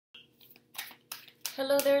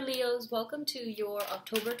Hello there, Leos. Welcome to your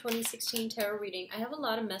October 2016 tarot reading. I have a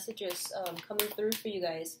lot of messages coming through for you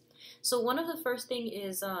guys. So one of the first thing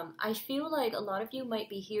is I feel like a lot of you might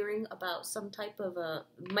be hearing about some type of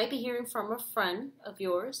might be hearing from a friend of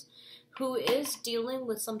yours who is dealing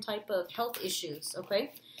with some type of health issues,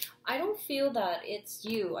 okay? I don't feel that it's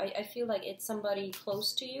you. I feel like it's somebody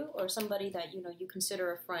close to you or somebody that, you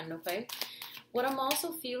consider a friend, okay? What I'm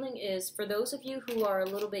also feeling is for those of you who are a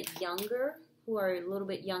little bit younger,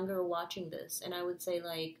 watching this, and I would say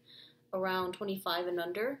like around 25 and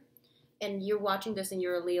under, and you're watching this and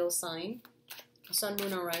you're a Leo sign, sun,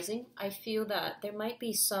 moon, or rising, I feel that there might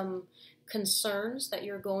be some concerns that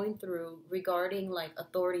you're going through regarding like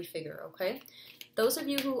authority figure, okay? Those of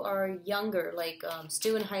you who are younger, like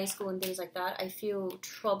still in high school and things like that, I feel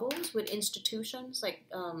troubles with institutions, like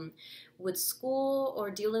with school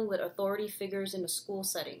or dealing with authority figures in a school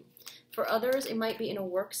setting. For others, it might be in a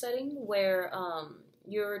work setting where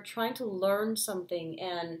you're trying to learn something,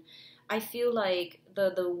 and I feel like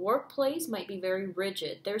the workplace might be very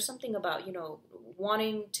rigid. There's something about,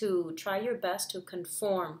 wanting to try your best to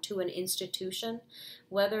conform to an institution,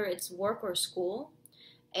 whether it's work or school,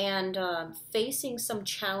 and facing some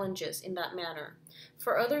challenges in that manner.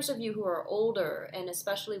 For others of you who are older, and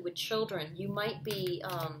especially with children, you might be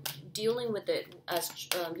dealing with it as,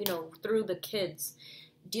 through the kids,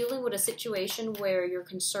 dealing with a situation where you're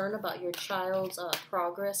concerned about your child's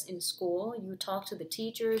progress in school. You talk to the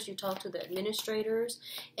teachers, you talk to the administrators,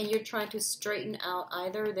 and you're trying to straighten out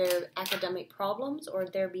either their academic problems or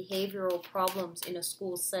their behavioral problems in a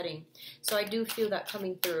school setting. So I do feel that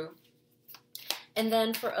coming through. And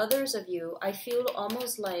then for others of you, I feel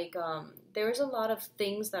almost like there's a lot of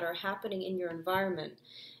things that are happening in your environment,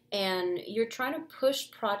 and you're trying to push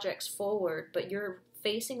projects forward, but you're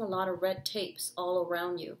facing a lot of red tapes all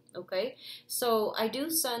around you, okay? So I do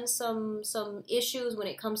sense some issues when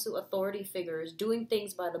it comes to authority figures, doing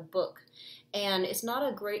things by the book. And it's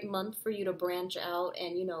not a great month for you to branch out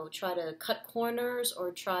and, try to cut corners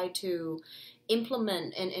or try to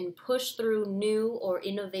implement and push through new or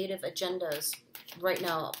innovative agendas right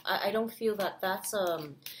now. I don't feel that that's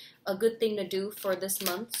a good thing to do for this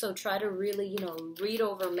month. So try to really, read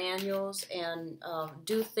over manuals and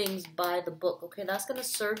do things by the book, okay? That's going to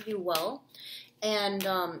serve you well. And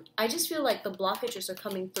I just feel like the blockages are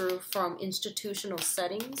coming through from institutional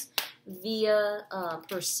settings via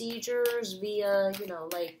procedures, via,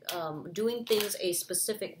 doing things a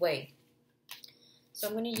specific way. So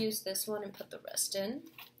I'm going to use this one and put the rest in.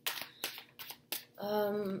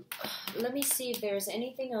 Let me see if there's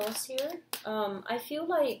anything else here. I feel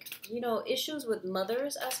like, issues with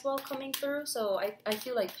mothers as well coming through. So I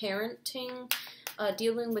feel like parenting,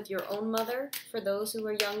 dealing with your own mother for those who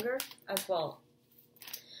are younger as well.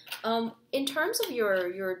 In terms of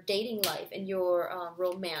your dating life and your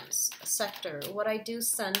romance sector, what I do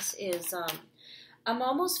sense is I'm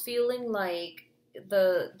almost feeling like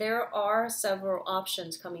there are several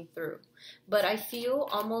options coming through, but I feel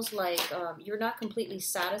almost like you're not completely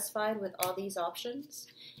satisfied with all these options,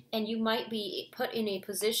 and you might be put in a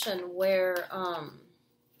position where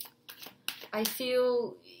I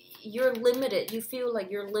feel you're limited. You feel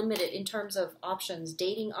like you're limited in terms of options,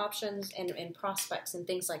 dating options, and prospects and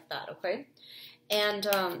things like that, okay? And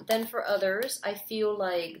then for others, I feel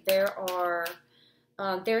like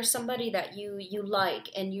there's somebody that you like,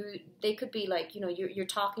 and they could be like, you're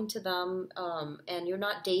talking to them, and you're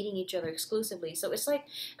not dating each other exclusively. So it's like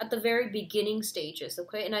at the very beginning stages,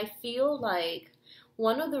 okay? And I feel like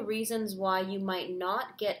one of the reasons why you might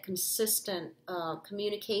not get consistent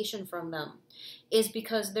communication from them is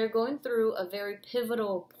because they're going through a very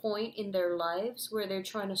pivotal point in their lives where they're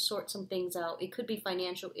trying to sort some things out. It could be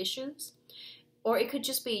financial issues, or it could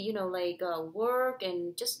just be, work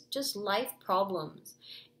and just life problems.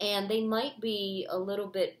 And they might be a little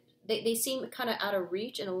bit, they seem kind of out of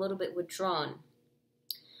reach and a little bit withdrawn.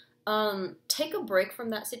 Take a break from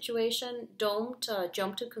that situation. Don't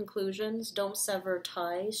jump to conclusions. Don't sever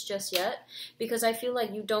ties just yet, because I feel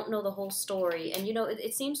like you don't know the whole story. And,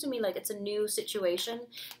 it seems to me like it's a new situation.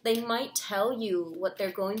 They might tell you what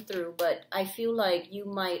they're going through, but I feel like you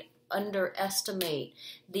might underestimate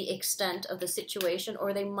the extent of the situation,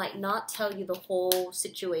 or they might not tell you the whole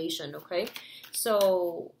situation, okay?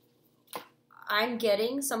 So I'm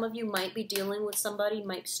getting some of you might be dealing with somebody,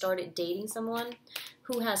 might started dating someone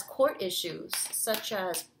who has court issues, such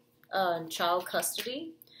as child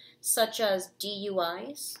custody, such as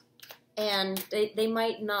DUIs, and they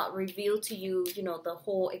might not reveal to you, you know, the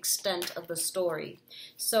whole extent of the story.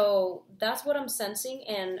 So that's what I'm sensing,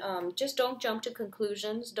 and just don't jump to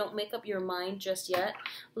conclusions. Don't make up your mind just yet.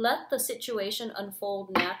 Let the situation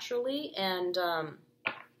unfold naturally, and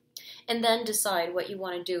then decide what you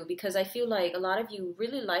want to do, because I feel like a lot of you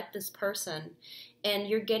really like this person and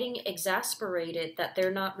you're getting exasperated that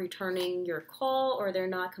they're not returning your call or they're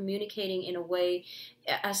not communicating in a way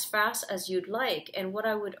as fast as you'd like. And what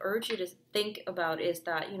I would urge you to think about is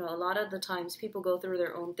that, you know, a lot of the times people go through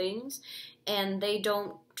their own things and they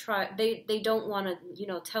don't want to, you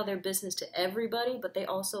know, tell their business to everybody, but they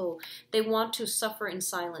want to suffer in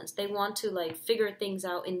silence. They want to like figure things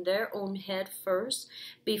out in their own head first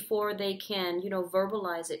before they can, you know,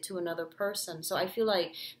 verbalize it to another person. So I feel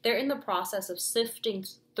like they're in the process of sifting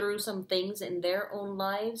through some things in their own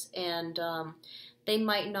lives, and they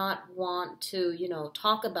might not want to, you know,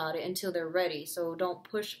 talk about it until they're ready. So don't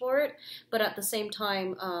push for it. But at the same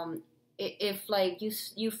time, if like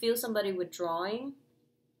you feel somebody withdrawing,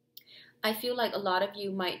 I feel like a lot of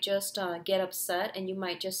you might just get upset, and you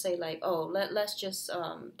might just say like, oh, let's just,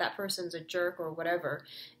 that person's a jerk or whatever,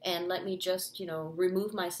 and let me just, you know,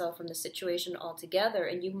 remove myself from the situation altogether,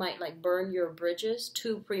 and you might like burn your bridges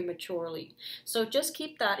too prematurely. So just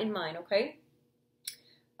keep that in mind, okay?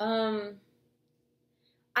 I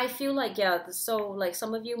feel like, yeah, so like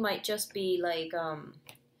some of you might just be like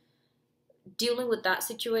dealing with that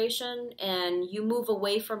situation and you move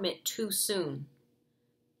away from it too soon.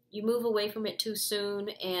 You move away from it too soon,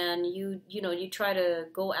 and you know, you try to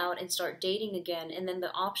go out and start dating again, and then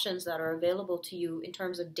the options that are available to you in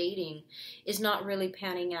terms of dating is not really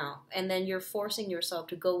panning out, and then you're forcing yourself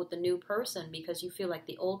to go with the new person because you feel like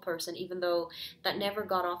the old person, even though that never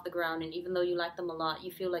got off the ground, and even though you like them a lot,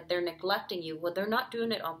 you feel like they're neglecting you. Well, they're not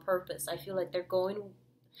doing it on purpose. I feel like they're going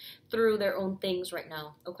through their own things right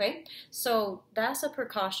now, okay? So that's a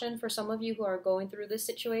precaution for some of you who are going through this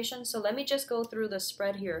situation. So let me just go through the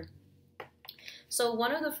spread here. So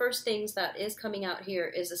one of the first things that is coming out here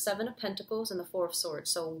is the Seven of Pentacles and the Four of Swords.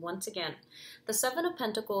 So once again, the Seven of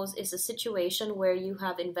Pentacles is a situation where you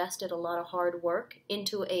have invested a lot of hard work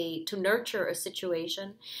into to nurture a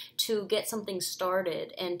situation, to get something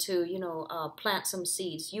started, and to, you know, plant some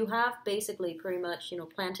seeds. You have basically pretty much, you know,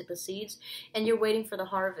 planted the seeds, and you're waiting for the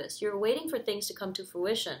harvest. You're waiting for things to come to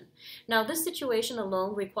fruition. Now, this situation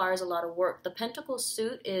alone requires a lot of work. The Pentacle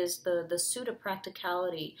suit is the suit of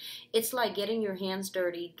practicality. It's like getting your hands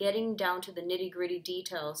dirty, getting down to the nitty-gritty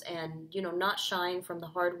details, and, you know, not shying from the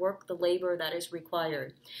hard work, the labor that is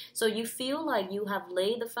required. So you feel like you have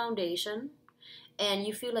laid the foundation, and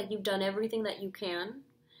you feel like you've done everything that you can,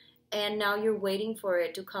 and now you're waiting for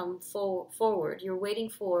it to come forward. You're waiting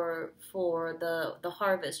for the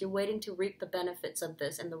harvest. You're waiting to reap the benefits of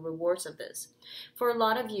this and the rewards of this. For a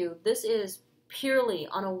lot of you, this is purely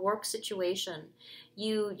on a work situation.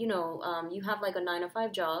 You have like a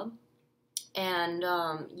 9-to-5 job, and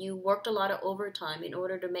you worked a lot of overtime in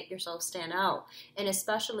order to make yourself stand out, and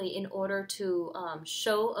especially in order to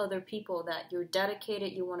show other people that you're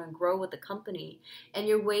dedicated, you want to grow with the company, and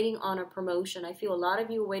you're waiting on a promotion. I feel a lot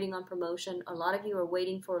of you are waiting on promotion. A lot of you are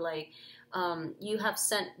waiting for like, you have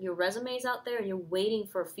sent your resumes out there and you're waiting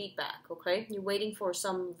for feedback, okay? You're waiting for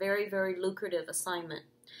some very, very lucrative assignment.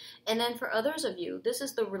 And then for others of you, this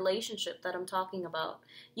is the relationship that I'm talking about.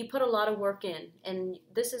 You put a lot of work in, and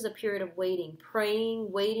this is a period of waiting,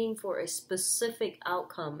 praying, waiting for a specific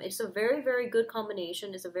outcome. It's a very, very good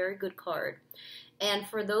combination. It's a very good card. And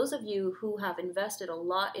for those of you who have invested a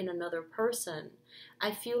lot in another person,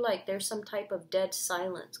 I feel like there's some type of dead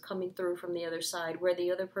silence coming through from the other side, where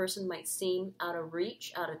the other person might seem out of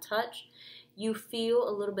reach, out of touch. You feel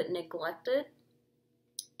a little bit neglected,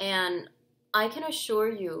 and I can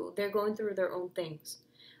assure you they're going through their own things.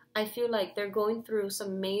 I feel like they're going through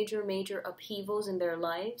some major, major upheavals in their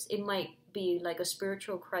lives. It might be like a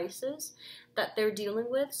spiritual crisis that they're dealing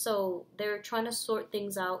with, so they're trying to sort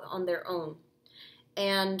things out on their own.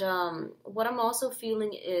 And what I'm also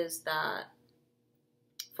feeling is that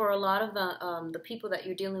for a lot of the people that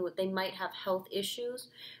you're dealing with, they might have health issues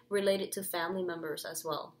related to family members as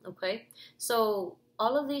well, okay? So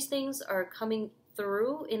all of these things are coming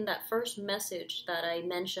through in that first message that I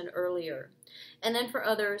mentioned earlier. And then for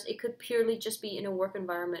others, it could purely just be in a work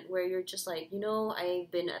environment where you're just like, you know,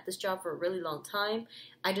 I've been at this job for a really long time.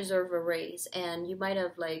 I deserve a raise. And you might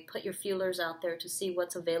have like put your feelers out there to see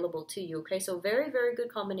what's available to you. Okay, so very, very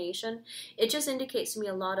good combination. It just indicates to me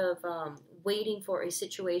a lot of waiting for a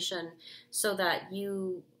situation so that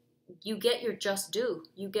you get your just due.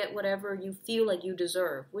 You get whatever you feel like you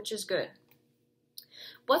deserve, which is good.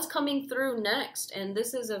 what's coming through next? And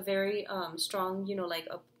this is a very strong, like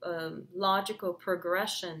a logical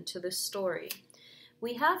progression to this story.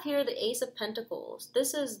 We have here the Ace of Pentacles.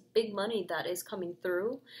 This is big money that is coming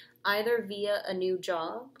through, either via a new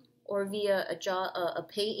job or via a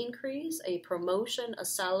pay increase, a promotion, a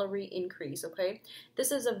salary increase, okay?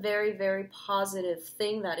 This is a very, very positive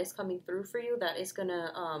thing that is coming through for you that is going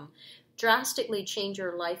to drastically change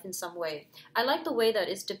your life in some way. I like the way that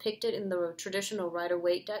it's depicted in the traditional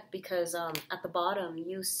Rider-Waite deck because at the bottom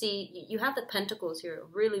you have the pentacles here,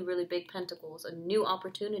 really, really big pentacles, a new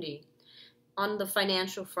opportunity on the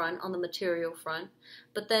financial front, on the material front.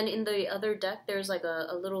 But then in the other deck, there's like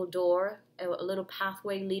a little door, a little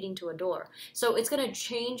pathway leading to a door. So it's going to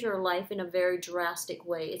change your life in a very drastic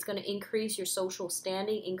way. It's going to increase your social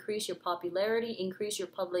standing, increase your popularity, increase your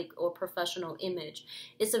public or professional image.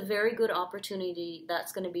 It's a very good opportunity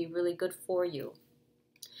that's going to be really good for you.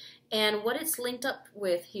 And what it's linked up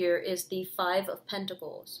with here is the Five of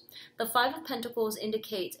Pentacles. The Five of Pentacles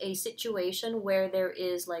indicates a situation where there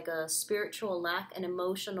is like a spiritual lack, an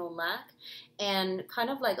emotional lack, and kind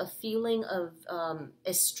of like a feeling of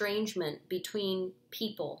estrangement between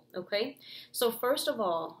people, okay? So first of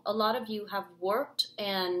all, a lot of you have worked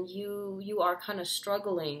and you are kind of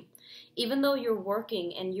struggling. Even though you're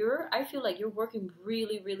working and I feel like you're working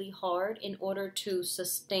really, really hard in order to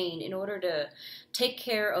sustain, in order to take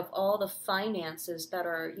care of all the finances that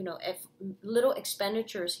are, little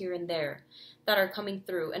expenditures here and there that are coming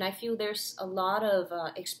through. And I feel there's a lot of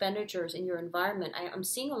expenditures in your environment. I'm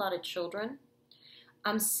seeing a lot of children.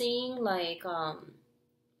 I'm seeing like,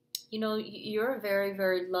 you're a very,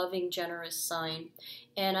 very loving, generous sign.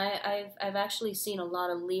 And I've actually seen a lot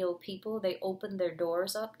of Leo people. They open their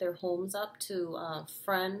doors up, their homes up to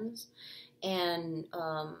friends and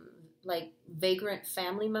like vagrant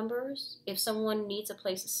family members. If someone needs a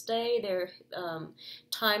place to stay, their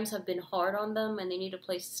times have been hard on them and they need a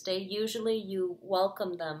place to stay, usually you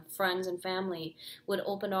welcome them, friends and family, with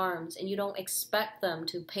open arms, and you don't expect them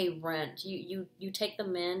to pay rent. You take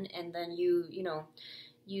them in, and then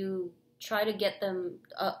you try to get them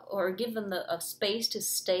or give them a space to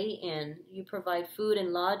stay in. You provide food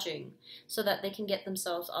and lodging so that they can get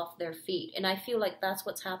themselves off their feet. And I feel like that's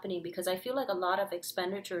what's happening, because I feel like a lot of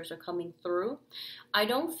expenditures are coming through. I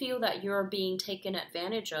don't feel that you're being taken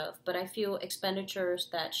advantage of, but I feel expenditures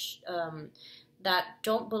that that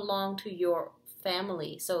don't belong to your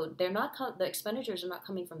family. So they're not the expenditures are not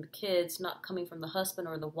coming from the kids, not coming from the husband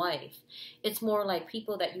or the wife. It's more like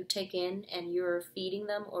people that you take in and you're feeding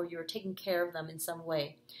them or you're taking care of them in some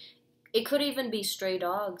way. It could even be stray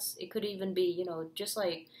dogs. It could even be, just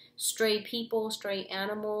like stray people, stray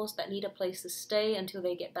animals that need a place to stay until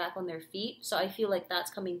they get back on their feet. So I feel like that's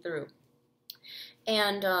coming through.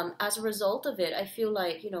 And as a result of it, I feel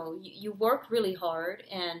like, you work really hard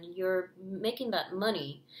and you're making that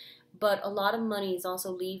money, but a lot of money is also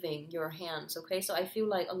leaving your hands, okay? So I feel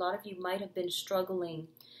like a lot of you might have been struggling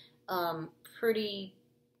pretty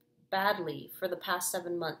badly for the past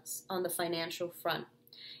 7 months on the financial front.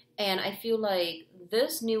 And I feel like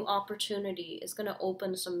this new opportunity is going to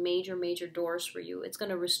open some major, major doors for you. It's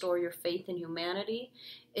going to restore your faith in humanity.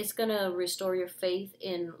 It's going to restore your faith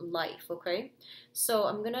in life, okay? So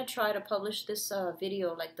I'm going to try to publish this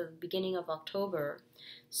video like the beginning of October,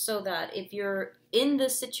 so that if you're in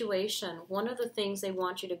this situation, one of the things they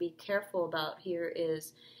want you to be careful about here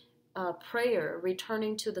is prayer,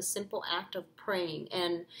 returning to the simple act of praying.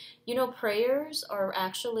 And prayers are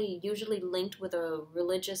actually usually linked with a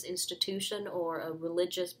religious institution or a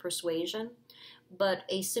religious persuasion, but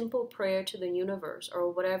a simple prayer to the universe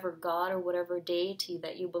or whatever God or whatever deity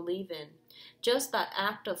that you believe in, just that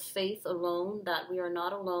act of faith alone, that we are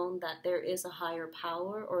not alone, that there is a higher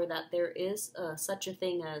power, or that there is such a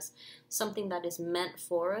thing as something that is meant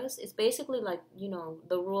for us. It's basically like,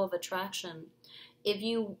 the rule of attraction. If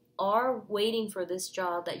you are waiting for this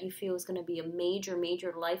job that you feel is going to be a major,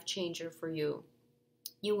 major life changer for you,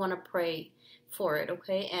 you want to pray for it,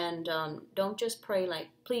 okay? And don't just pray like,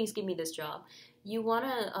 please give me this job. You want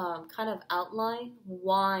to kind of outline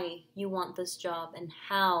why you want this job and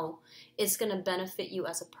how it's going to benefit you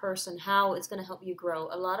as a person, how it's going to help you grow.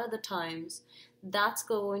 A lot of the times, that's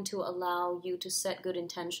going to allow you to set good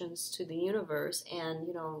intentions to the universe and,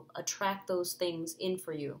 attract those things in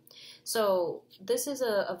for you. So this is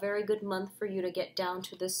a very good month for you to get down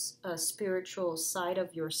to this spiritual side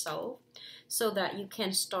of yourself, so that you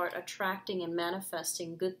can start attracting and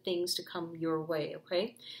manifesting good things to come your way,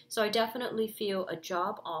 okay? So I definitely feel a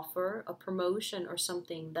job offer, a promotion or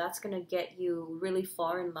something that's going to get you really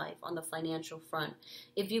far in life on the financial front.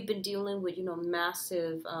 If you've been dealing with,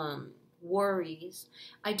 massive worries,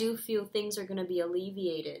 I do feel things are going to be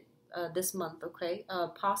alleviated this month, okay?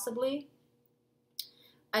 Possibly,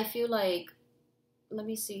 I feel like, let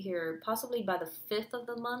me see here, possibly by the 5th of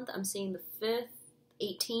the month, I'm seeing the 5th,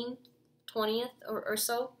 18th, 20th, or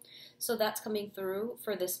so. So that's coming through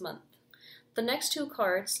for this month. The next two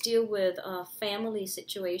cards deal with a family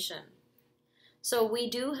situation. So we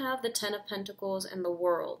do have the Ten of Pentacles and the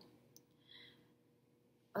World.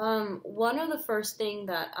 One of the first thing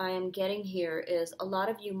that I am getting here is a lot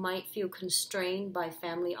of you might feel constrained by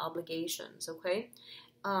family obligations, okay?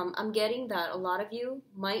 I'm getting that a lot of you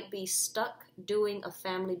might be stuck doing a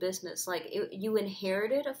family business. Like you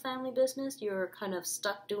inherited a family business, you're kind of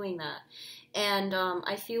stuck doing that. And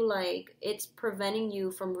I feel like it's preventing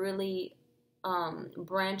you from really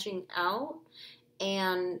branching out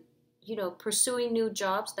and pursuing new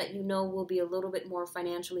jobs that will be a little bit more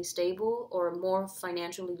financially stable or more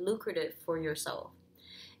financially lucrative for yourself.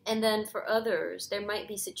 And then for others, there might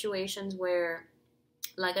be situations where,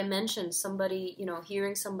 like I mentioned, somebody,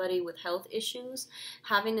 hearing somebody with health issues,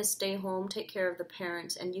 having to stay home, take care of the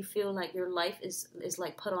parents, and you feel like your life is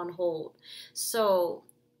like put on hold. So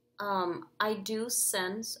I do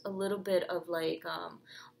sense a little bit of like,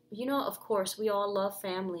 of course, we all love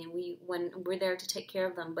family when we're there to take care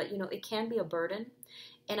of them, but it can be a burden.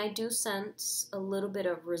 And I do sense a little bit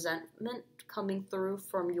of resentment coming through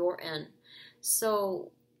from your end.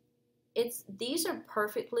 So these are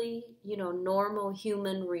perfectly, normal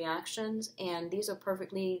human reactions, and these are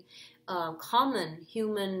perfectly common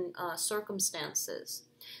human circumstances.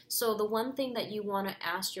 So the one thing that you want to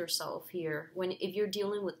ask yourself here, if you're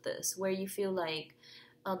dealing with this, where you feel like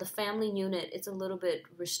the family unit, it's a little bit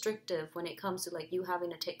restrictive when it comes to like you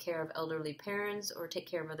having to take care of elderly parents or take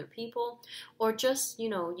care of other people, or just,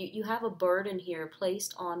 you have a burden here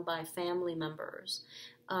placed on by family members,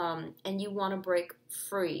 and you want to break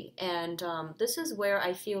free. And this is where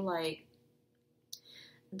I feel like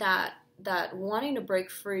that wanting to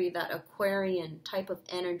break free, that Aquarian type of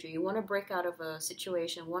energy, you want to break out of a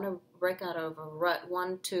situation, want to break out of a rut,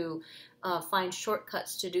 want to find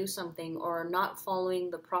shortcuts to do something, or not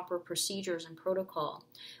following the proper procedures and protocol.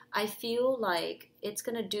 I feel like it's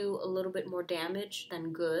going to do a little bit more damage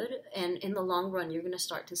than good, and in the long run, you're going to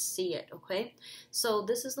start to see it, okay? So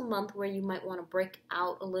this is the month where you might want to break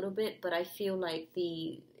out a little bit, but I feel like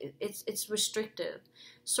it's restrictive.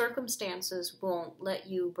 Circumstances won't let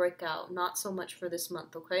you break out, not so much for this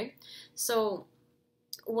month, okay? So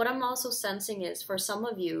what I'm also sensing is, for some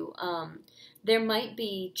of you, there might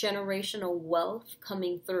be generational wealth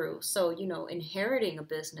coming through. So, inheriting a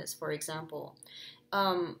business, for example.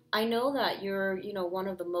 I know that you're, one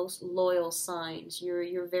of the most loyal signs.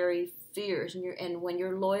 You're very fierce, and when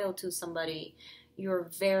you're loyal to somebody, you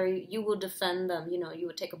will defend them. You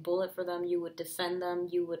would take a bullet for them. You would defend them.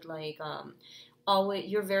 You would always.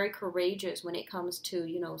 You're very courageous when it comes to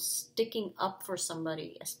sticking up for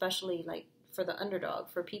somebody, especially like for the underdog,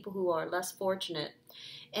 for people who are less fortunate.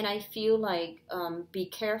 And I feel like be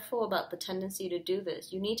careful about the tendency to do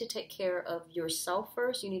this. You need to take care of yourself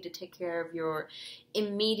first. You need to take care of your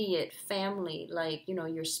immediate family, like,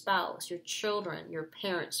 your spouse, your children, your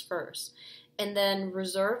parents first. And then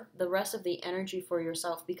reserve the rest of the energy for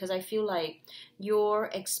yourself, because I feel like you're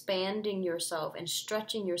expanding yourself and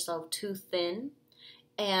stretching yourself too thin.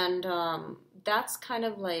 And that's kind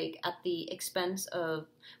of like at the expense of,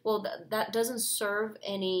 well, that doesn't serve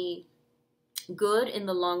any good in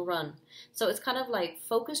the long run. So it's kind of like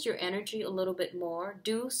focus your energy a little bit more,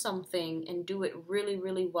 do something and do it really,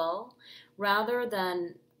 really well, rather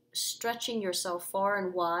than stretching yourself far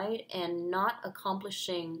and wide and not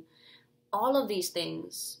accomplishing all of these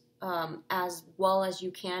things as well as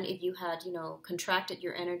you can if you had, contracted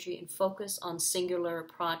your energy and focus on singular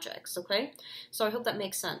projects, okay? So I hope that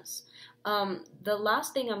makes sense. The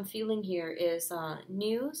last thing I'm feeling here is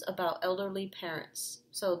news about elderly parents.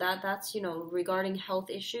 So that's regarding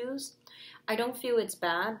health issues. I don't feel it's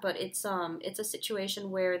bad, but it's a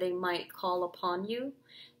situation where they might call upon you.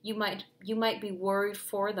 You might be worried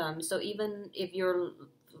for them. So even if you're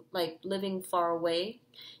like living far away,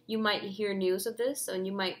 you might hear news of this and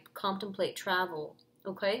you might contemplate travel,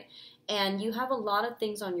 okay? And you have a lot of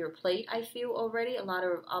things on your plate, I feel already, a lot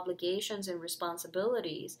of obligations and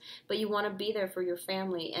responsibilities, but you want to be there for your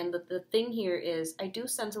family. And the thing here is, I do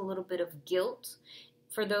sense a little bit of guilt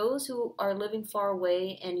for those who are living far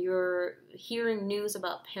away and you're hearing news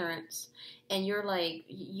about parents and you're like,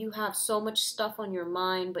 you have so much stuff on your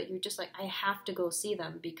mind, but you're just like, I have to go see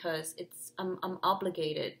them because I'm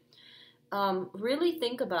obligated. really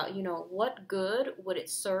think about, what good would it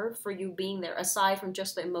serve for you being there aside from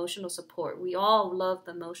just the emotional support. We all love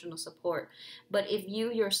the emotional support, but if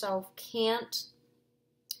you yourself can't,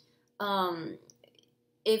 um,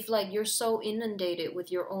 if like you're so inundated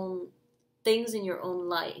with your own things in your own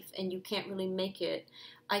life and you can't really make it,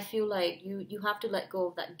 I feel like you have to let go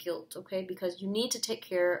of that guilt, okay? Because you need to take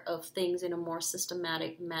care of things in a more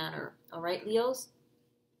systematic manner, all right, Leos?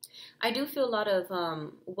 I do feel a lot of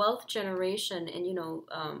wealth generation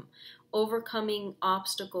and, overcoming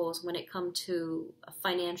obstacles when it comes to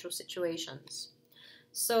financial situations.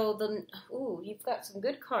 So you've got some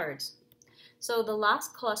good cards. So the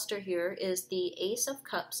last cluster here is the Ace of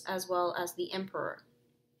Cups as well as the Emperor.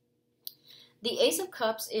 The Ace of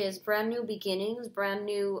Cups is brand new beginnings, brand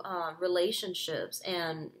new relationships,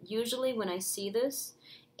 and usually when I see this,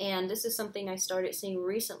 and this is something I started seeing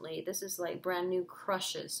recently, this is like brand new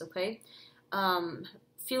crushes, okay? Um,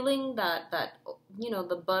 Feeling that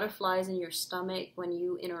the butterflies in your stomach when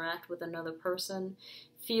you interact with another person,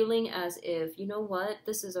 feeling as if, you know what,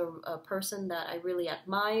 this is a person that I really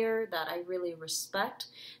admire, that I really respect.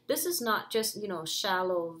 This is not just,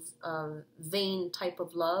 shallow, vain type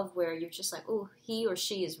of love where you're just like, oh, he or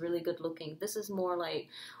she is really good looking. This is more like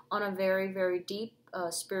on a very, very deep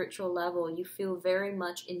spiritual level. You feel very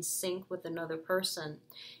much in sync with another person.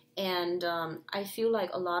 And I feel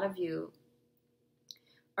like a lot of you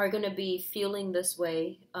are going to be feeling this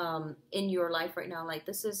way in your life right now. Like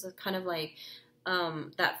this is a kind of like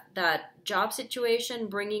that job situation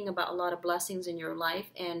bringing about a lot of blessings in your life,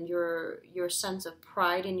 and your sense of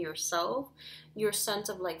pride in yourself, your sense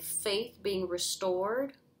of like faith being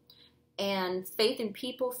restored, and faith in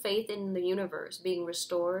people, faith in the universe being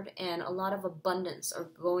restored, and a lot of abundance are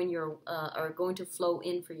going to flow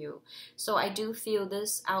in for you. So I do feel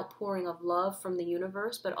this outpouring of love from the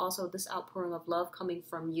universe, but also this outpouring of love coming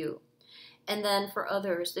from you. And then for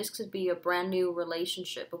others, this could be a brand new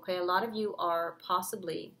relationship, okay? A lot of you are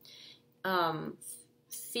possibly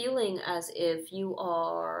feeling as if you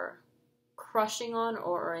are crushing on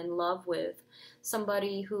or are in love with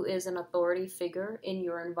somebody who is an authority figure in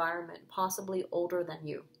your environment, possibly older than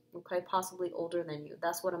you, okay? Possibly older than you.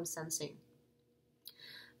 That's what I'm sensing.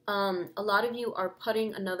 A lot of you are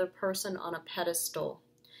putting another person on a pedestal.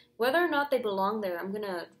 Whether or not they belong there, I'm going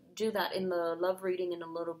to do that in the love reading in a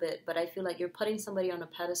little bit, but I feel like you're putting somebody on a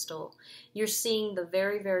pedestal. You're seeing the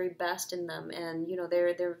very, very best in them, and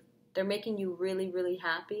they're making you really, really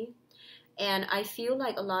happy. And I feel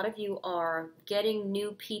like a lot of you are getting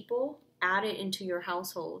new people added into your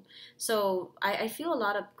household. So I feel a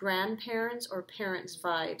lot of grandparents or parents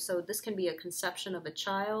vibe. So this can be a conception of a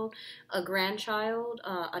child, a grandchild,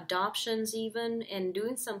 adoptions even, and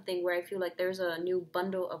doing something where I feel like there's a new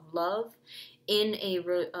bundle of love in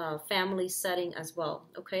a family setting as well,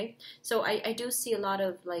 okay? So I do see a lot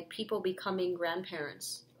of like people becoming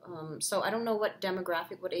grandparents. So I don't know what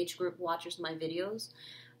demographic, what age group watches my videos,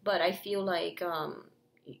 but I feel like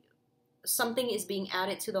something is being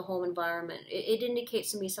added to the home environment. It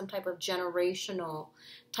indicates to me some type of generational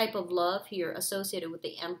type of love here associated with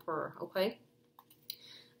the Emperor, okay?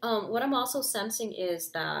 What I'm also sensing is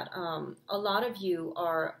that a lot of you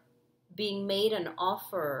are being made an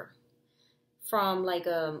offer from like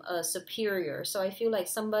a superior. So I feel like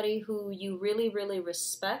somebody who you really, really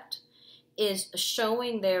respect is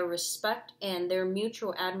showing their respect and their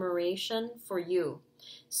mutual admiration for you.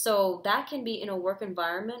 So that can be in a work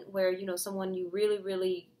environment where, someone you really,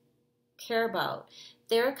 really care about,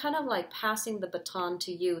 they're kind of like passing the baton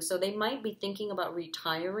to you. So they might be thinking about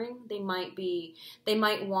retiring. They might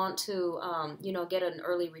want to, get an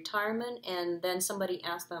early retirement. And then somebody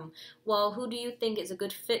asks them, well, who do you think is a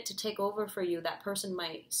good fit to take over for you? That person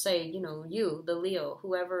might say, you, the Leo,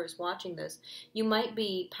 whoever is watching this, you might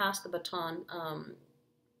be passed the baton,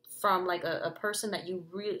 from like a person that you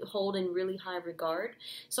hold in really high regard.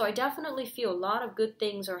 So I definitely feel a lot of good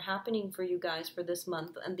things are happening for you guys for this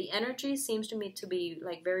month, and the energy seems to me to be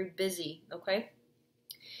like very busy, okay?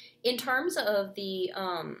 In terms of the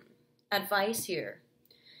advice here,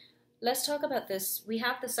 let's talk about this. We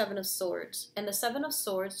have the Seven of Swords, and the Seven of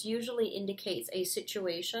Swords usually indicates a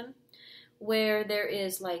situation where there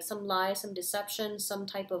is like some lie, some deception, some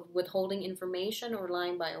type of withholding information or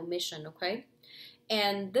lying by omission, okay?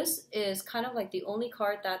 And this is kind of like the only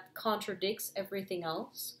card that contradicts everything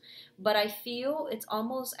else. But I feel it's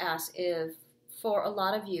almost as if, for a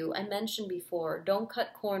lot of you, I mentioned before, don't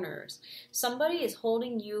cut corners. Somebody is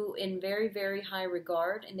holding you in very, very high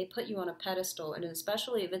regard, and they put you on a pedestal, and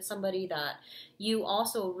especially if it's somebody that you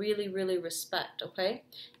also really, really respect, okay?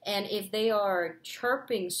 And if they are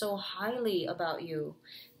chirping so highly about you,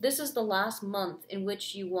 this is the last month in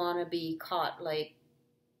which you want to be caught, like,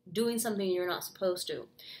 doing something you're not supposed to.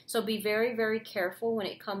 So be very, very careful when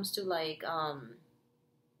it comes to, like,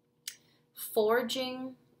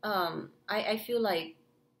 forging. I feel like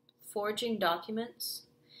forging documents,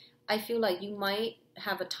 I feel like you might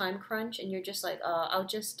have a time crunch and you're just like, I'll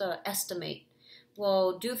just estimate.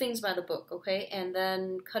 Well, do things by the book, okay? And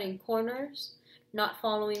then cutting corners, not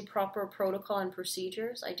following proper protocol and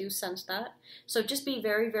procedures. I do sense that. So just be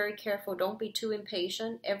very, very careful. Don't be too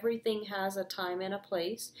impatient. Everything has a time and a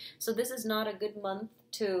place. So this is not a good month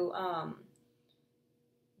to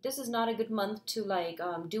like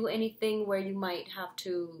do anything where you might have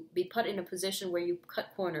to be put in a position where you cut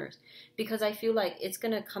corners, because I feel like it's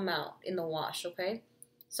gonna come out in the wash, okay?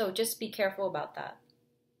 So just be careful about that.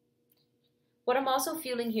 What I'm also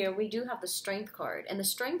feeling here, we do have the Strength card. And the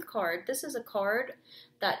Strength card, this is a card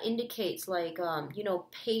that indicates, like,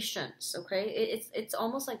 patience, okay? It's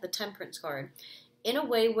almost like the Temperance card, in a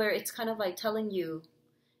way where it's kind of like telling you,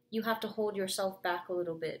 you have to hold yourself back a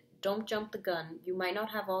little bit. Don't jump the gun. You might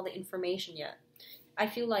not have all the information yet. I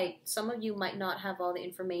feel like some of you might not have all the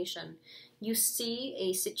information. You see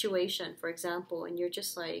a situation, for example, and you're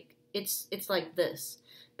just like, it's like this.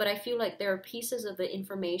 But I feel like there are pieces of the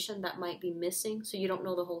information that might be missing, so you don't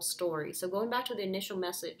know the whole story. So going back to the initial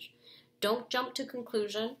message, don't jump to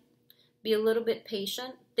conclusion. Be a little bit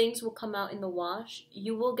patient. Things will come out in the wash.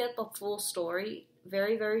 You will get the full story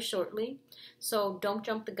very, very shortly. So don't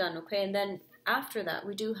jump the gun, okay? And then after that,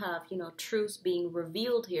 we do have, truths being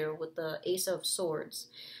revealed here with the Ace of Swords.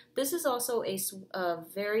 This is also a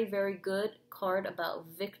very, very good card about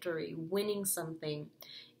victory, winning something.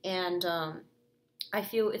 And I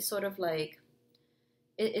feel it's sort of like,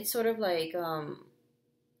 a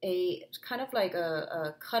kind of like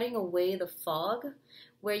a cutting away the fog,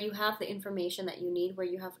 where you have the information that you need, where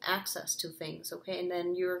you have access to things, okay? And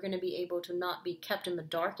then you're going to be able to not be kept in the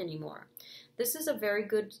dark anymore. This is a very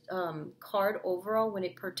good card overall when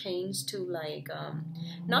it pertains to, like,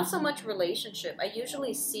 not so much relationship. I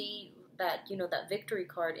usually see that, that victory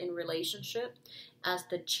card in relationship as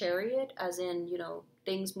the Chariot, as in,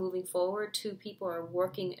 things moving forward. Two people are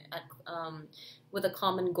working at with a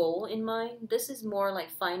common goal in mind. This is more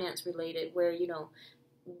like finance related, where,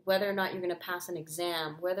 whether or not you're going to pass an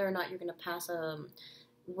exam, whether or not you're going to pass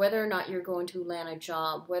whether or not you're going to land a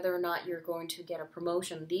job, whether or not you're going to get a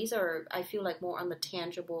promotion. These are, I feel like, more on the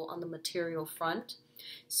tangible, on the material front.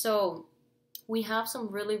 So we have some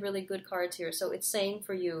really, really good cards here. So it's saying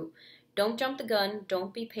for you, don't jump the gun,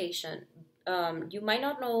 don't be patient. You might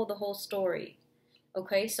not know the whole story,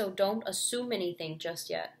 okay? So don't assume anything just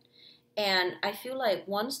yet. And I feel like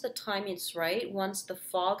once the time is right, once the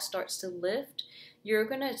fog starts to lift, you're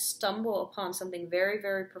going to stumble upon something very,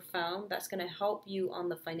 very profound that's going to help you on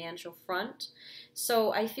the financial front.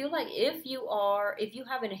 So I feel like if you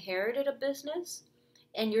have inherited a business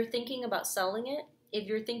and you're thinking about selling it, if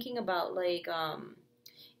you're thinking about, like,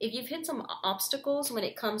 if you've hit some obstacles when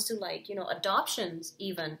it comes to, like, adoptions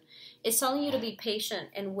even, it's telling you to be patient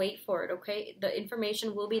and wait for it, okay? The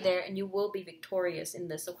information will be there and you will be victorious in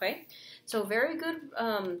this, okay? So very good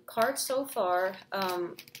cards so far,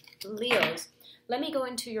 Leos. Let me go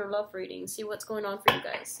into your love reading, see what's going on for you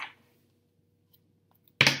guys.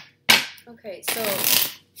 Okay, so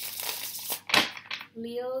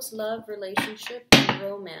Leo's love, relationship, and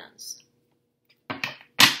romance.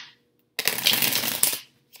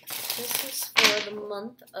 This is for the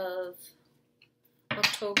month of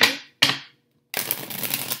October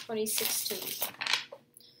 2016.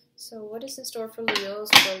 So what is in store for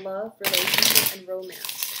Leos for love, relationship, and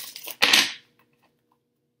romance?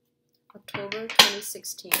 October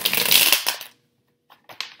 2016.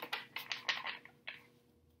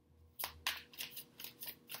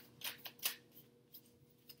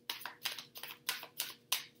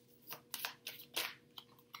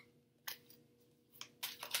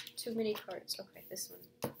 Too many cards. Okay, this one.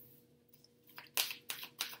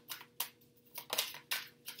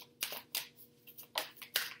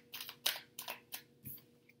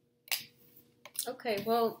 Okay,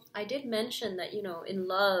 well, I did mention that, in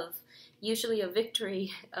love, usually a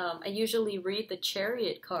victory, I usually read the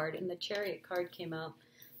Chariot card, and the Chariot card came out,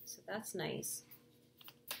 so that's nice.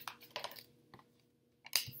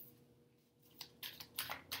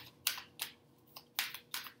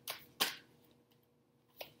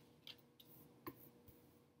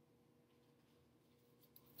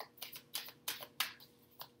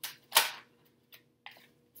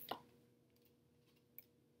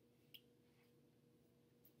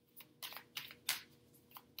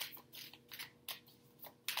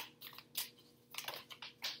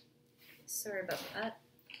 Sorry about that.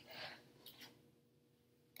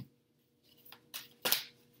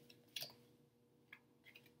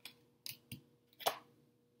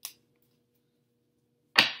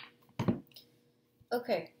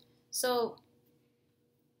 Okay, so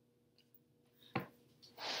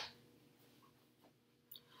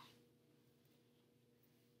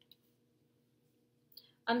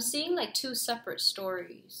I'm seeing like two separate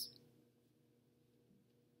stories.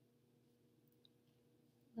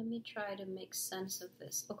 Let me try to make sense of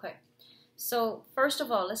this. Okay, so first of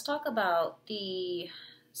all, let's talk about the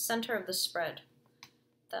center of the spread.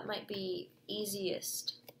 That might be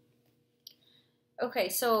easiest. Okay,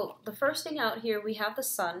 so the first thing out here, we have the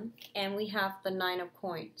sun and we have the nine of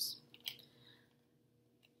coins.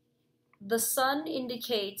 The sun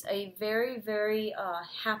indicates a very, very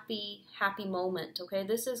happy moment. Okay,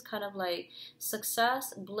 this is kind of like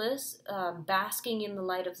success, bliss, basking in the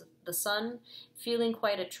light of the sun, feeling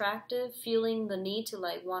quite attractive, feeling the need to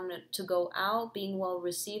like want to go out, being well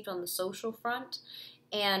received on the social front,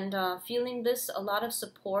 and feeling this a lot of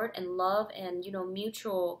support and love and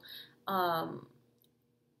mutual.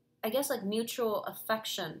 I guess like mutual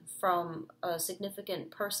affection from a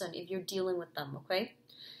significant person if you're dealing with them, okay?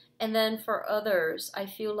 And then for others, I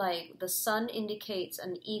feel like the sun indicates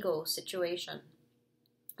an ego situation,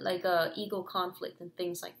 like a ego conflict and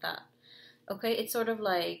things like that. Okay, it's sort of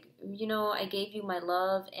like, I gave you my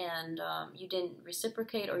love and you didn't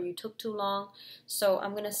reciprocate or you took too long, so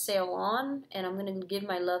I'm gonna sail on and I'm gonna give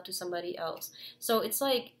my love to somebody else. So it's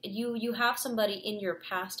like you have somebody in your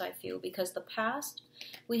past, I feel, because the past,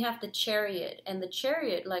 we have the chariot, and the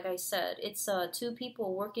chariot, like I said, it's two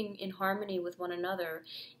people working in harmony with one another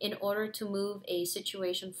in order to move a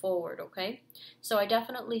situation forward, okay? So I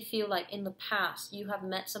definitely feel like in the past you have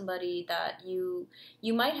met somebody that you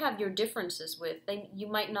might have your differences with. You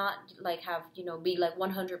might not like have, be like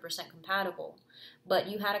 100% compatible, but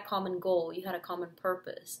you had a common goal, you had a common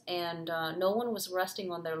purpose, and no one was resting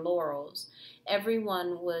on their laurels.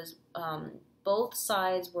 Everyone was both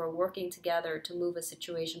sides were working together to move a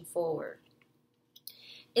situation forward.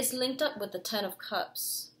 It's linked up with the Ten of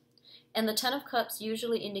Cups. And the Ten of Cups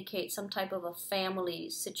usually indicates some type of a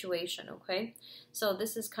family situation, okay? So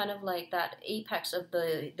this is kind of like that apex of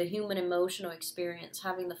the human emotional experience,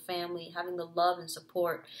 having the family, having the love and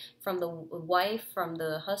support from the wife, from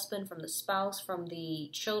the husband, from the spouse, from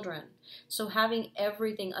the children. So having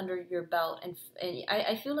everything under your belt, and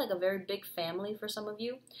I feel like a very big family for some of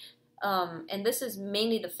you. And this is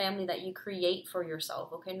mainly the family that you create for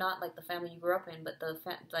yourself, okay? Not like the family you grew up in, but the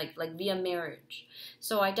like via marriage.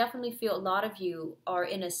 So I definitely feel a lot of you are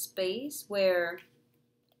in a space where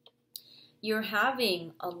you're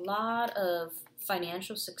having a lot of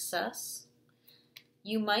financial success.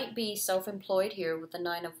 You might be self-employed here with the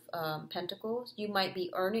Nine of Pentacles. You might be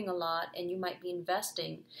earning a lot and you might be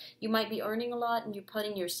investing. You might be earning a lot and you're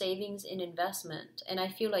putting your savings in investment. And I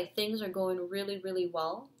feel like things are going really, really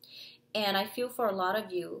well. And I feel for a lot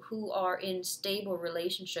of you who are in stable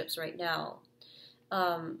relationships right now,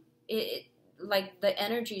 like the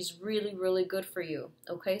energy is really, really good for you.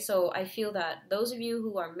 Okay, so I feel that those of you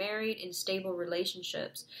who are married in stable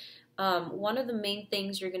relationships, one of the main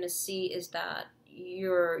things you're going to see is that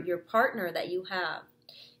your partner that you have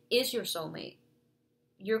is your soulmate.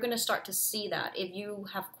 You're going to start to see that. If you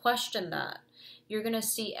have questioned that, you're going to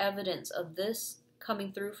see evidence of this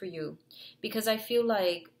coming through for you, because I feel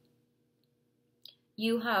like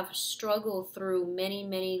you have struggled through many,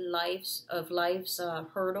 many life's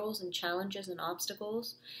hurdles and challenges and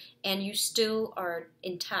obstacles, and you still are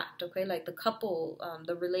intact, okay? Like the couple,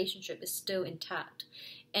 the relationship is still intact.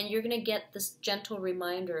 And you're going to get this gentle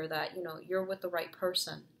reminder that, you're with the right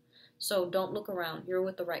person. So don't look around. You're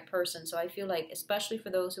with the right person. So I feel like, especially for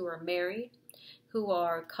those who are married, who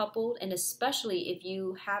are coupled, and especially if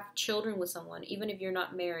you have children with someone, even if you're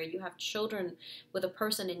not married, you have children with a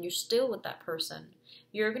person and you're still with that person,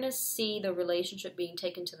 you're going to see the relationship being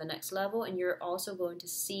taken to the next level, and you're also going to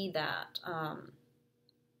see that,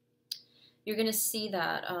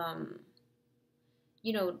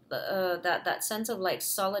 that sense of like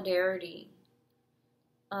solidarity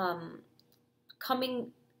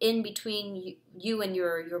coming in between you and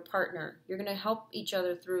your partner. You're going to help each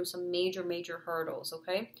other through some major, major hurdles,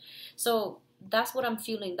 okay? So that's what I'm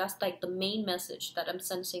feeling. That's like the main message that I'm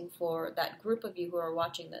sensing for that group of you who are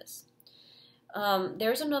watching this.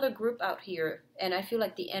 There's another group out here, and I feel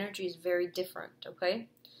like the energy is very different, okay?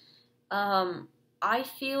 I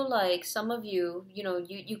feel like some of you,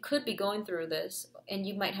 you could be going through this, and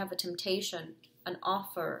you might have a temptation, an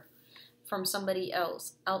offer from somebody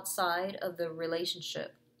else outside of the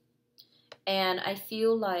relationship. And I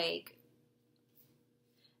feel like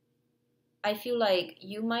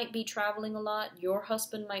you might be traveling a lot. Your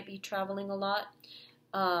husband might be traveling a lot.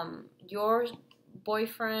 Your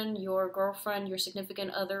boyfriend, your girlfriend, your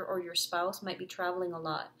significant other, or your spouse might be traveling a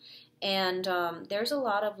lot. And there's a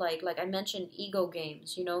lot of like I mentioned, ego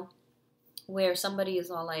games, you know, where somebody is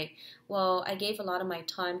all like, well, I gave a lot of my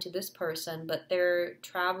time to this person, but they're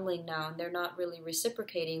traveling now and they're not really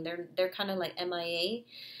reciprocating. They're kind of like MIA.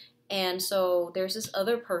 And so there's this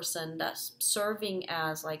other person that's serving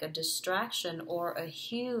as like a distraction or a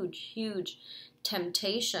huge, huge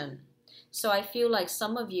temptation. So I feel like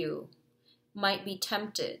some of you might be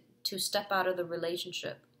tempted to step out of the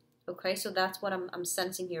relationship. Okay, so that's what I'm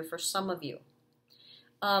sensing here for some of you.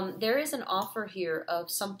 There is an offer here of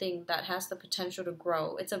something that has the potential to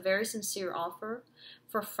grow. It's a very sincere offer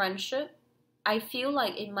for friendship. I feel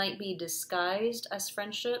like it might be disguised as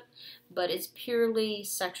friendship, but it's purely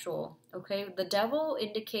sexual. Okay, the devil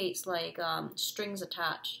indicates like strings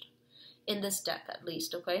attached in this deck, at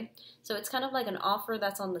least. Okay, so it's kind of like an offer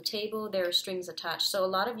that's on the table. There are strings attached. So a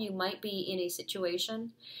lot of you might be in a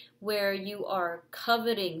situation where you are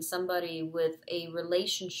coveting somebody with a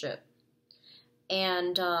relationship,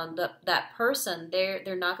 and that person,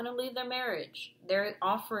 they're not going to leave their marriage. They're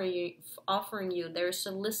offering you, they're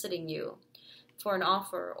soliciting you for an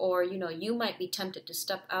offer, or you know, you might be tempted to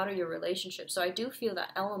step out of your relationship. So I do feel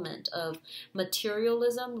that element of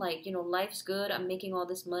materialism, like, you know, life's good, I'm making all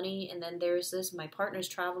this money, and then there's this, my partner's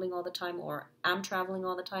traveling all the time, or I'm traveling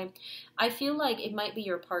all the time. I feel like it might be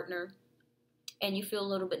your partner and you feel a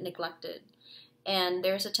little bit neglected, and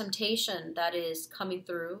there's a temptation that is coming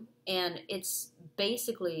through, and it's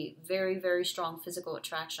basically very, very strong physical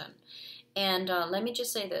attraction. And let me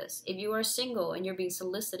just say this: if you are single and you're being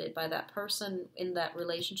solicited by that person in that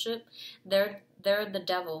relationship, they're the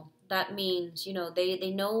devil. That means, you know, they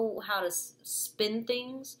know how to spin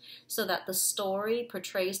things so that the story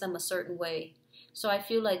portrays them a certain way. So I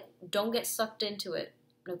feel like, don't get sucked into it.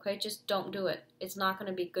 Okay, just don't do it. It's not going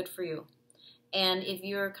to be good for you. And if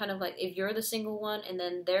you're kind of like, if you're the single one and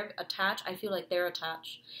then they're attached, I feel like they're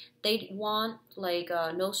attached. They want like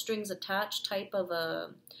no strings attached type of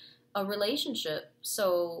a relationship.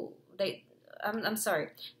 So I'm sorry,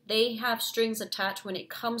 they have strings attached when it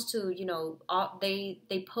comes to, you know,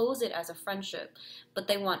 they pose it as a friendship, but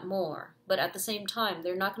they want more. But at the same time,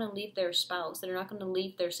 they're not going to leave their spouse. They're not going to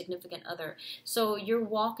leave their significant other. So you're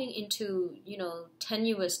walking into, you know,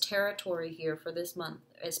 tenuous territory here for this month,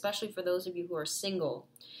 especially for those of you who are single,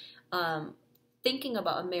 thinking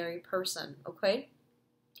about a married person, okay?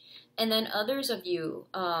 And then others of you,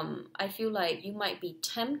 I feel like you might be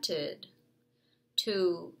tempted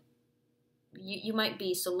to, you might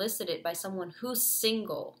be solicited by someone who's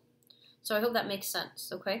single. So I hope that makes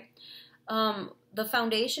sense, okay? The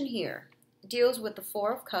foundation here deals with the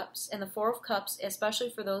Four of Cups, and the Four of Cups, especially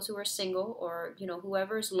for those who are single, or, you know,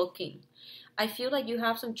 whoever is looking. I feel like you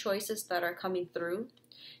have some choices that are coming through.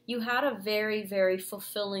 You had a very, very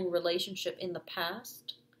fulfilling relationship in the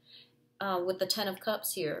past. With the Ten of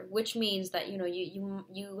Cups here, which means that, you know,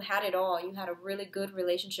 you had it all. You had a really good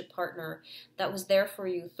relationship partner that was there for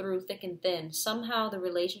you through thick and thin. Somehow the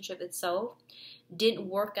relationship itself didn't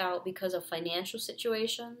work out because of financial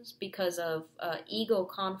situations, because of ego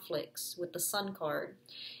conflicts with the Sun card.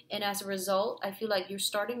 And as a result, I feel like you're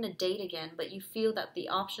starting to date again, but you feel that the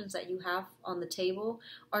options that you have on the table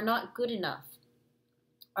are not good enough,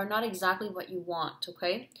 are not exactly what you want,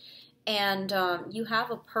 okay? And you have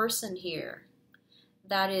a person here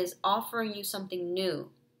that is offering you something new,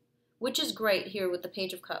 which is great here with the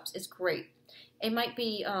Page of Cups. It's great. It might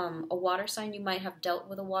be a water sign. You might have dealt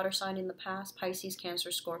with a water sign in the past, Pisces,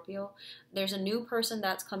 Cancer, Scorpio. There's a new person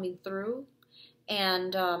that's coming through,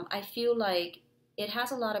 and I feel like it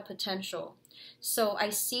has a lot of potential. So I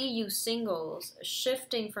see you singles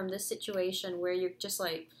shifting from this situation where you're just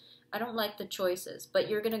like, I don't like the choices, but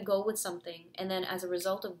you're going to go with something. And then as a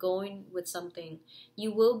result of going with something,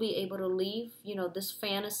 you will be able to leave, you know, this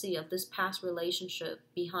fantasy of this past relationship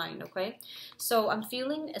behind, okay? So I'm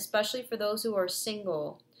feeling, especially for those who are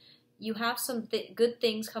single, you have some good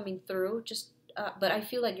things coming through, but I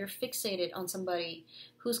feel like you're fixated on somebody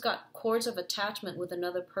who's got cords of attachment with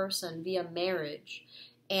another person via marriage.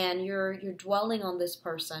 And you're dwelling on this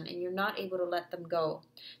person, and you're not able to let them go.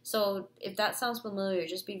 So if that sounds familiar,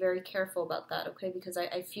 just be very careful about that, okay? Because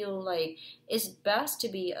I feel like it's best to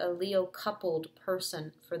be a Leo coupled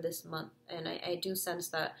person for this month. And I do sense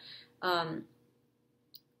that,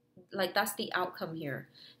 like, that's the outcome here.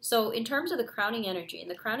 So in terms of the crowning energy, and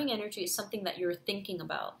the crowning energy is something that you're thinking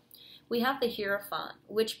about. We have the Hierophant,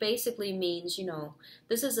 which basically means, you know,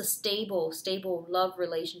 this is a stable love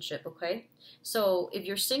relationship, okay? So if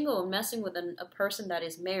you're single and messing with a person that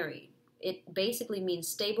is married, it basically means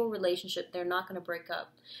stable relationship. They're not going to break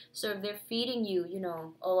up. So if they're feeding you, you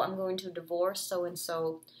know, oh, I'm going to divorce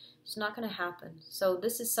so-and-so, It's not going to happen. So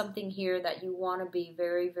this is something here that you want to be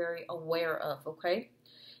very, very aware of, okay?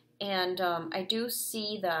 And I do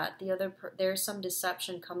see that there's some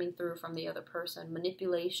deception coming through from the other person.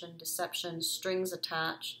 Manipulation, deception, strings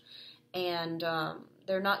attached. And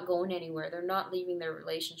they're not going anywhere. They're not leaving their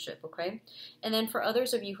relationship, okay? And then for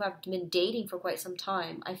others of you who have been dating for quite some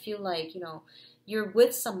time, I feel like, you're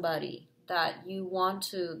with somebody that you want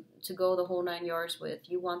to go the whole 9 yards with.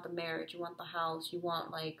 You want the marriage, you want the house, you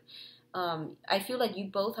want I feel like you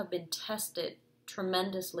both have been tested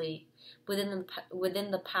tremendously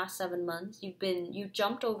within the past 7 months. You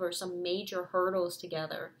jumped over some major hurdles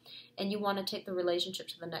together, and you want to take the relationship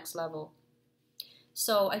to the next level.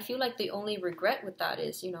 So I feel like the only regret with that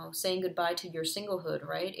is, saying goodbye to your singlehood,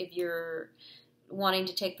 right? If you're wanting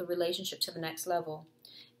to take the relationship to the next level.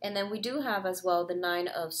 And then we do have as well the Nine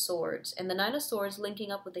of Swords. And the Nine of Swords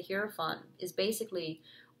linking up with the Hierophant is basically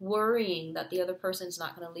worrying that the other person is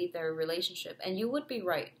not going to leave their relationship. And you would be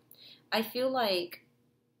right. I feel like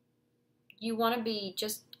you want to be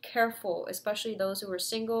just careful, especially those who are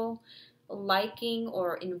single, liking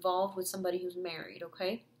or involved with somebody who's married,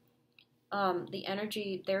 okay? The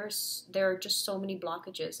energy, there are just so many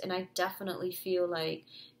blockages, and I definitely feel like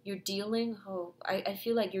you're dealing, I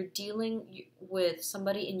feel like you're dealing with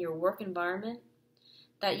somebody in your work environment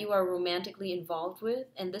that you are romantically involved with,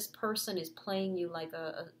 and this person is playing you like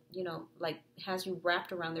like has you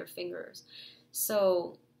wrapped around their fingers.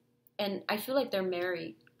 So, and I feel like they're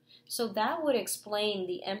married. So that would explain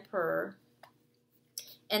the Emperor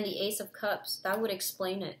and the Ace of Cups. That would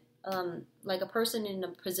explain it. Like a person in a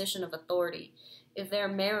position of authority. If they're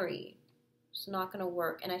married, it's not going to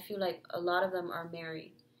work. And I feel like a lot of them are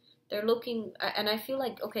married. They're looking, and I feel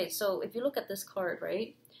like, okay, so if you look at this card,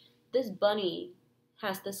 right? This bunny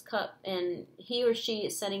has this cup, and he or she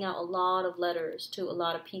is sending out a lot of letters to a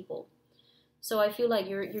lot of people. So I feel like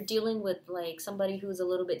you're dealing with like somebody who's a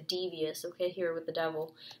little bit devious, okay, here with the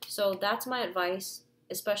Devil. So that's my advice,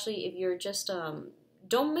 especially if you're just,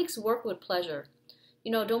 don't mix work with pleasure.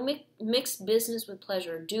 Don't mix business with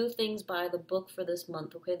pleasure. Do things by the book for this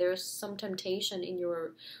month, okay? There's some temptation in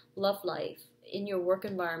your love life, in your work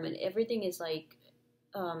environment. Everything is like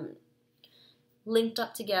linked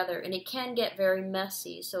up together, and it can get very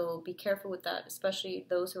messy, so be careful with that, especially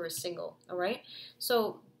those who are single, all right?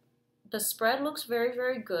 So the spread looks very,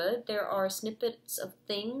 very good. There are snippets of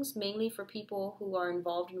things, mainly for people who are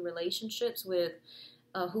involved in relationships with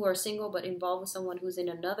who are single but involved with someone who's in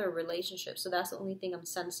another relationship. So that's the only thing I'm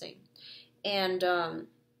sensing. And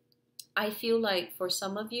I feel like for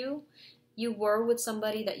some of you, you were with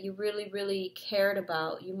somebody that you really, really cared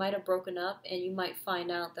about. You might have broken up, and you might find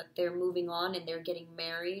out that they're moving on and they're getting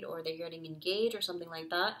married or they're getting engaged or something like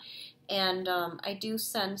that. And I do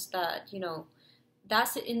sense that,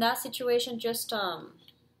 that's in that situation, just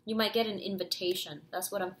you might get an invitation.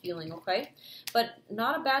 That's what I'm feeling, okay? But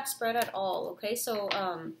not a bad spread at all, okay? So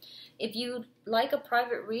if you like a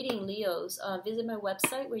private reading, Leos, visit my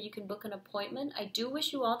website where you can book an appointment. I do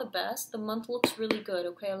wish you all the best. The month looks really good,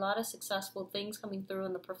 okay? A lot of successful things coming through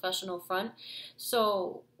on the professional front.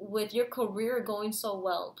 So with your career going so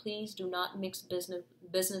well, please do not mix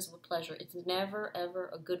business with pleasure. It's never, ever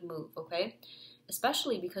a good move, okay?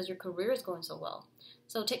 Especially because your career is going so well.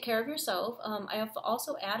 So take care of yourself. I have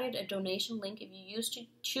also added a donation link. If you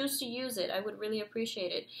choose to use it, I would really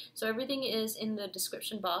appreciate it. So everything is in the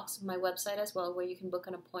description box of my website as well, where you can book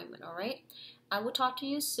an appointment, all right? I will talk to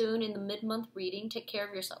you soon in the mid-month reading. Take care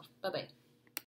of yourself. Bye-bye.